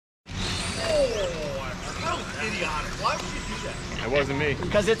That was idiotic. Why would you do that? It wasn't me.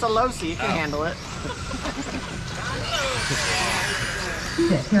 Because it's a low C, you can handle it.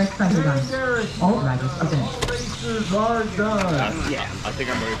 Terrace cycle done. All riders are finished. All racers are done. Yeah. I think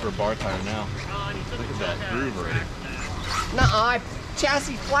I'm ready for a bar tire now. Look at that groove already. Nuh-uh,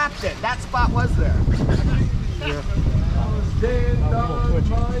 chassis flapped it. That spot was there. That was Dan, Don,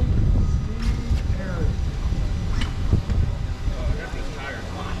 Mike, Steve, Eric.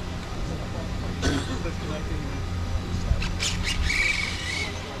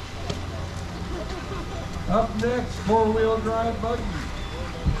 Up next, four-wheel drive buggy.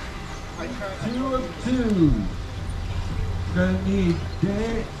 2 of 2. Gonna need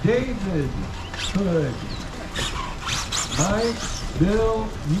David Hood. Mike, Bill,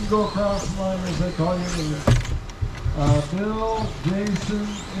 you can go across the line as I call your name. Bill, Jason,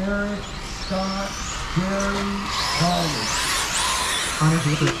 Eric, Scott, Jerry, Thomas. Honor to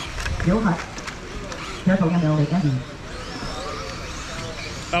the group. Bill Hutt. Careful and Bill Andy.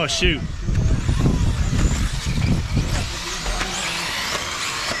 Oh shoot.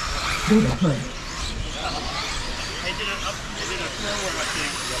 David Hood. They did a forward, I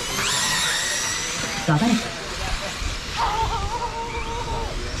think. Scott Bennett.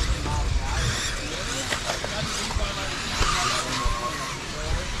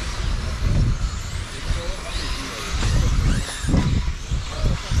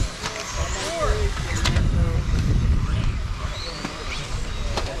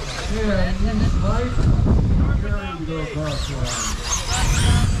 Yeah, he's Mike. Jerry to go across the line.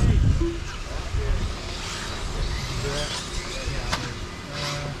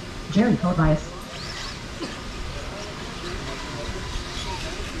 Jerry code bias.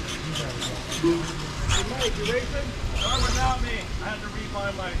 Mike, you racing? Or without me? I had to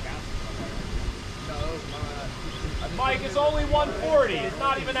rewind my account. No, it was mine. Mike, it's only 140. It's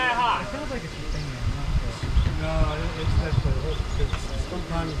not even that high. It sounds like it's a thing there. No, it's just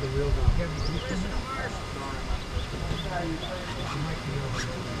sometimes the real one.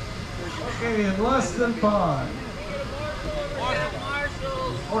 Okay, in less than 5.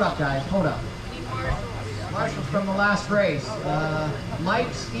 Hold up, guys, hold up. Marshall's from the last race.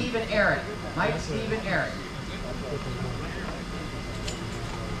 Mike, Steve, and Eric. Mike, Steve, and Eric.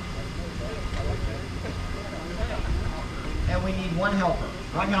 And we need one helper.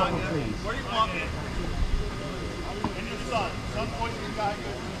 One helper, please. Where do you want me? In your son. Some point you got to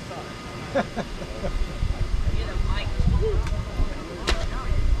go to the sun.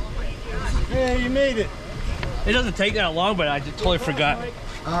 Hey, you made it. It doesn't take that long, but I just totally forgot.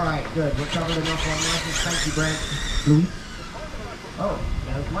 All right, good. We're covered enough on that. Thank you, Brent. Louis. Oh,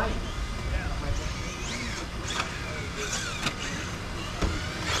 there's Mike.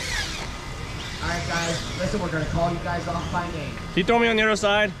 All right, guys. Listen, we're going to call you guys off by name. Can you throw me on the other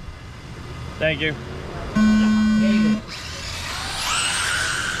side? Thank you. David.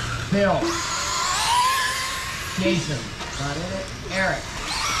 Bill. Jason. Not in it. Eric.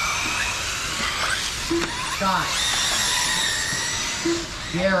 Scott.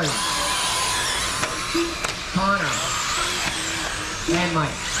 Gary. Connor. And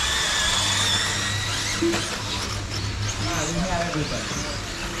Mike. All right, we have everybody.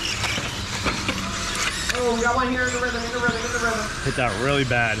 Oh, we got one here in the rhythm, in the rhythm, in the rhythm. Hit that really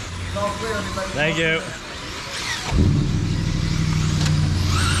bad. It's all clear, everybody. Thank you.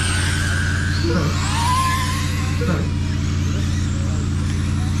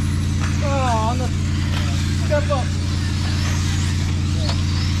 Oh, on the step up.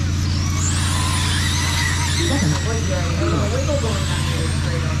 Wait, Gary, there's a wiggle going down here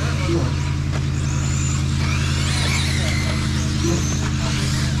straight on that one.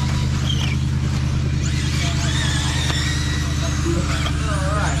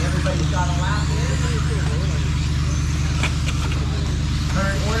 Alright, everybody's got a lap in.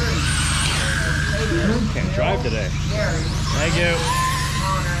 Current order is Can't drive today. Gary, Thank you.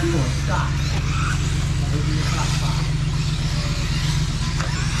 Connor, Scott. Those are your top 5.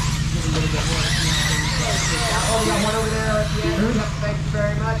 Give a little bit more. Oh, we got one over there at the end. Yep, thank you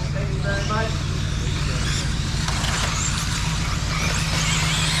very much. Thank you very much.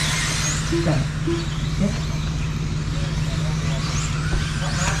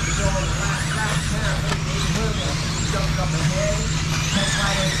 Jumped up ahead.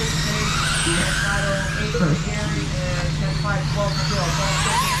 10-5-0-16, 10-5-0-8 for Gary, and 10-5-12 for Bill. All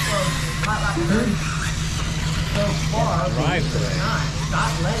taking close. Hot lap 30. So far, Drive believe it or not,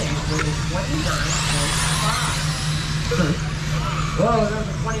 Scott Lennon with 29.5. Whoa, there's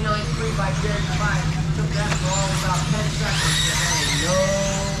a 29.3 by Jerry 5. Took that for all about 10 seconds. No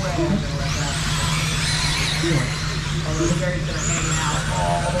way I'm gonna let that. Although Jerry's gonna hang out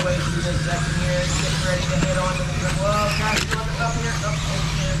all the way through this Second here, getting ready to hit onto the dribble. Oh, guys, up here. Oh,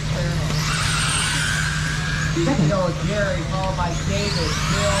 clear. Bill, Jerry, followed by David,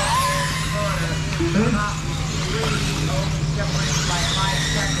 Bill, and Connor. Top three, only separated by 5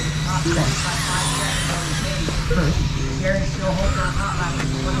 seconds. Top three by 5 seconds on the pace. Jerry still holding on hot lap at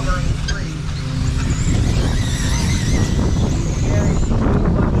 29.3. Jerry,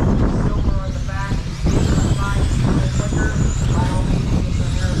 silver on the back. 5 seconds quicker. By all means,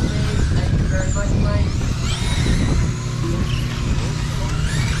 on their stage. Thank you very much, Mike.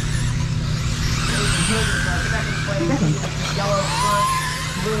 Second place, the yellow front,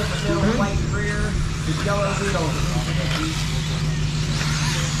 blue in the middle, white rear, the yellow wheels.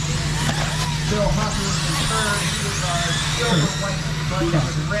 Bill Huff is in third, he is our silver white front,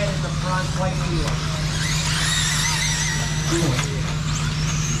 with red in the front, white wheels.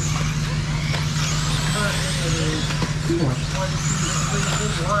 Currently it is 1, 2, 3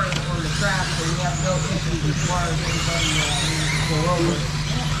 in line on the track, so we have no issues as far as anybody go over.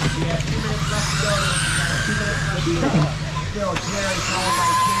 We have 2 minutes left to go. 2 minutes left to go. Still Jerry followed by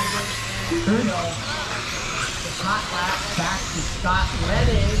David and Bill. The hot lap back to Scott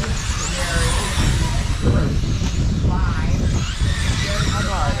Lennon. Jerry. 5. Jerry on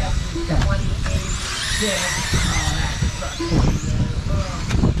the lap. 28.6. That's not enough.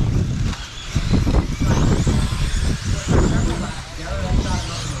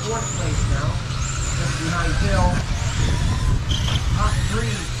 4th place now. Just behind Bill. Top 3,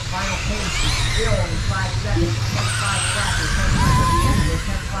 final pace is still in 5 seconds, 10.5 tracker,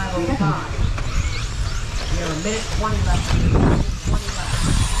 10.5 on the top. We have a minute 20 left. 20 left.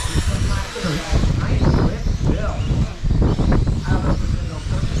 Nice whip, Bill. I don't know if we're going to go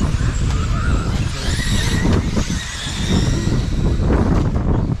purchase on that.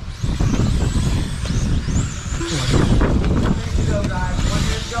 There you go, guys. 1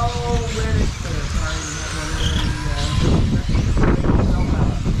 minute to go. Where is clear?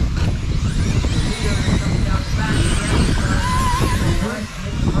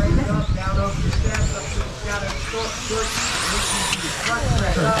 Sorry, we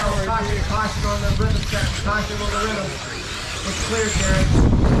have one there. Caution on the rhythm section. Caution on the rhythm. It's clear, Jared.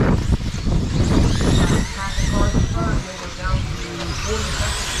 Pack the cars in front. We're down to 40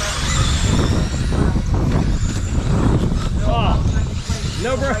 seconds left.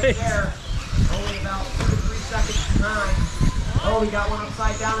 No brakes. Right, only about 2 to 3 seconds behind. Oh, we got one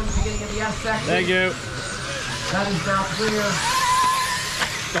upside down in the beginning of the S section. Thank you. That is now clear.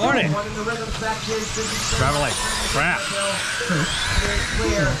 Darn it. One in the rhythm section. Travel like crap.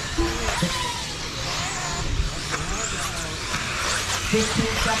 Clear. 15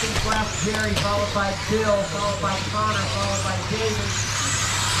 seconds left. Jerry followed by Bill, followed by Connor, followed by David.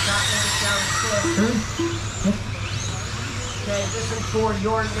 Scott Lennon down 5th. Okay, listen for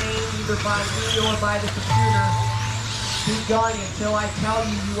your name either by me or by the computer. Keep going until I tell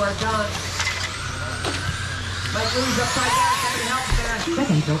you you are done. Mike Louie's upside down. Somebody help there.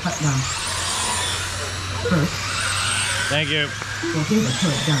 Second, Bill cut down. First. Thank you.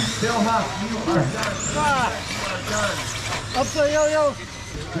 Done. Bill Huff, you are done. You are done. Upside yo-yo.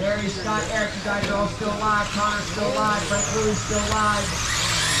 Jerry, Scott, Eric, you guys are all still alive. Connor's still alive. Mike Louie's still alive.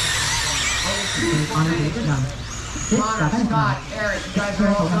 Only 2 people Done. Connor, Scott, Eric, you guys are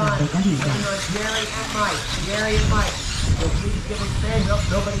all done. Jerry and Mike. Jerry and Mike. So please give us space. Hope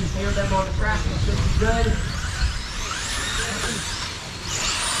nobody's near them on the track. It should be good.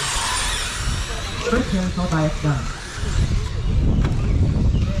 First Jerry followed by done.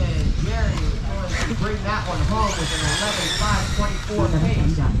 And Jerry is going to bring that one home with an 11.5.24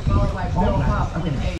 pace, followed by Bill Huff with an 8.